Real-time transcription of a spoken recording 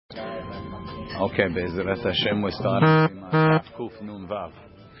Okay, Be'ezrat Hashem, we start Taf Kuf Nun Vav.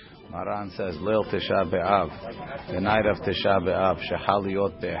 Maran says, Leil Tisha B'Av, the night of Tisha B'Av, Shechal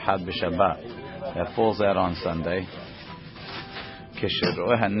Liot Be'echad B'Shabbat, that falls out on Sunday.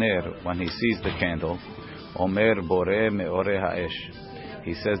 Kisher HaNer, when he sees the candle, Omer Boreh Me'oreh Ha'esh,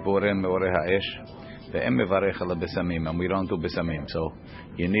 he says Boreh Me'oreh Ha'esh, Ve'em Mevarech Ala B'Samim, and we don't do B'Samim, so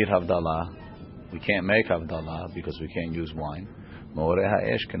you need Havdalah. We can't make Havdalah because we can't use wine. Me'oreh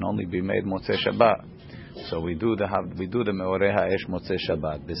Ha'esh can only be made Motzei Shabbat. So we do the Me'oreh Ha'esh Motzei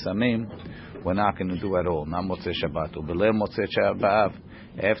Shabbat. B'Samim, we're not going to do at all. Not Motzei Shabbat. U'B'Leil Motzei Shabbat,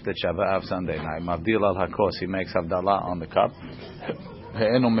 after Shabbat Sunday night. Mavdil al Hakos, he makes Havdalah on the cup.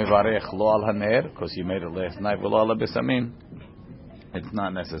 Ve'enu Mevarech lo al Haner, because he made it last night. V'lo ala B'Samim. It's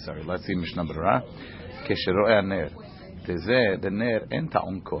not necessary. Let's see Mishnah Berurah. Keshero'eh Ner. Tezeh, the Ner, en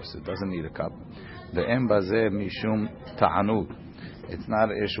ta'um kos. It doesn't need a cup. Ve'en bazeh mishum ta'anug. It's not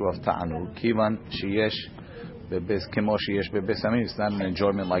an issue of ta'anug. Kivan sheyesh kemo sheyesh bebesamim. It's not an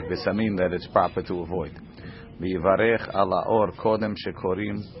enjoyment like besamim that it's proper to avoid. V'yivarech ala or kodem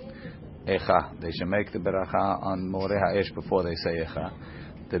shekorim echa. They should make the beracha on moreh ha'esh before they say echa.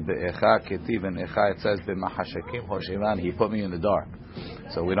 The be'echa ketiv and echa, it says b'machashakim hoshivan. He put me in the dark,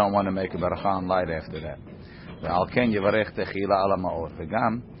 so we don't want to make a beracha on light after that. Ve'al ken yivarech techila ala ma'or.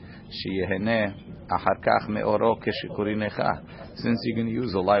 V'gam sheyeheneh. Since you're going to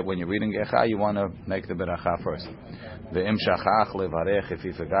use the light when you're reading Echa, you want to make the beracha first. If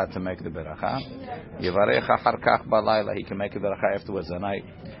he forgot to make the beracha, he can make the beracha afterwards the night.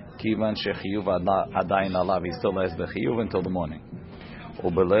 He still has the chiyuv until the morning.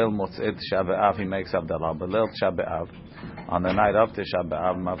 He makes Havdalah. On the night of Tisha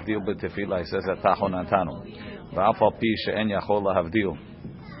B'Av, Mavdil b'tefillah, he says Atachon Antanu. V'afal pi she'en yachol lahavdil.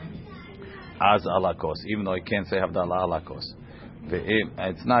 As alakos, even though you can't say Havdalah alakos.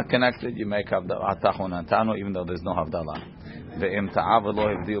 It's not connected, you make Havdalah Atachon Antanu, even though there's no Havdalah. Ve'im ta'av lo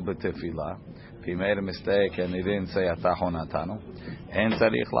hivdil b'tefillah. If he made a mistake and he didn't say Atachon Antanu, en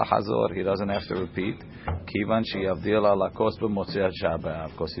tzarich lahazor, he doesn't have to repeat. Kivan she'yavdil alakos b'motzei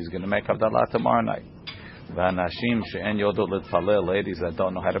Shabbat, because he's going to make Havdalah tomorrow night. V'anashim she'en yodot l'tpalel, ladies that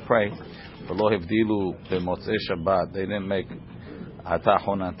don't know how to pray, v'lo hivdilu b'motzei Shabbat, they didn't make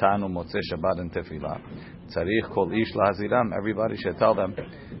Atachon Antanu Motzei Shabbat and Tefillah. Tzarich kol ish lahaziram. Everybody should tell them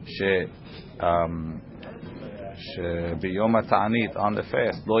she biyom ta'anit on the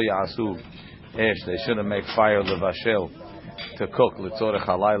fast lo ya'asu esh. They shouldn't make fire levashel to cook litzorech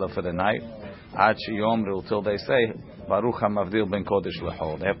halayla for the night. Ad sheyomru till they say Baruch HaMavdil ben Kodesh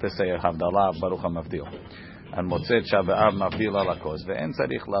lechol. They have to say Havdalah Baruch HaMavdil. And Motzei Shabbat Mavdil alakos. Ve'en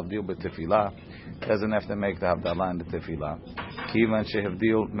tzarich lavdil b'tefillah. Doesn't have to make the Havdalah and the Tefillah. Kivan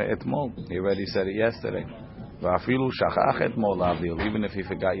shehevdil me'etmol. He already said it yesterday. Va'afilu shachach etmol lavdil. Even if he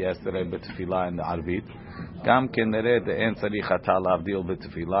forgot yesterday b'tefillah and the Arvit. Gam kenere de'en tzarich ata lavdil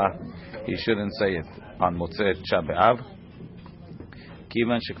b'tefillah. He shouldn't say it on Motzei Shabbat.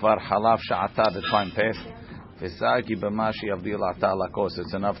 Kivan shekvar halav sha'ata, the time passed. V'sagi b'mashi avdil ata alakos.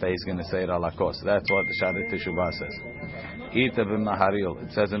 It's enough that he's going to say it alakos. That's what the Sharet Teshuvah says. Ita b'maharil.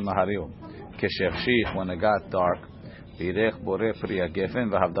 It says in Maharil. Keshechshich, when it got dark, Birech Boreh Pri HaGefen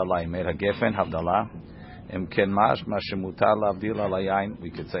v'Havdalah. He made HaGefen, Havdalah. Imken mashma shemutar lavdil alayayin. We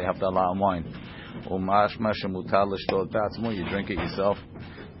could say Havdalah on wine. Umashma shemutar l'shtot b'atzmo. You drink it yourself.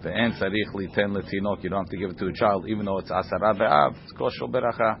 Ve'en tzarich liten letinok. You don't have to give it to a child, even though it's Asara B'Av. It's kosher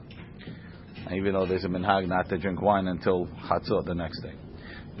beracha. Even though there's a minhag not to drink wine until Chatzot the next day.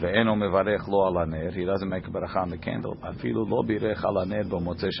 Ve'eno mevarech lo ala ner. He doesn't make a beracha on the candle. Afilu lo birech ala ner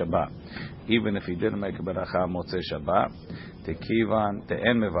b'motzei Shabbat. Even if he didn't make a beracha on Motzei Shabbat, tekivan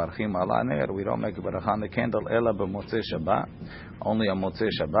te'en mevarchim ala ner. We don't make a beracha on the candle ela b'motzei Shabbat. Only on Motzei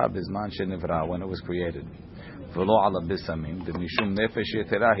Shabbat bizman shenivra, when it was created. V'lo ala bisamim. The mishum nefesh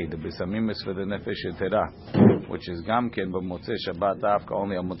yeterahi. The bisamim is for the nefesh yeterah, which is gamken b'motzei Shabbat dafka,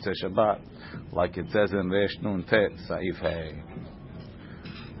 only on Motzei Shabbat, like it says in Resh Nun Tet Saif Hey.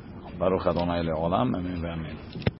 Baruch Adonai Le'olam. Amen.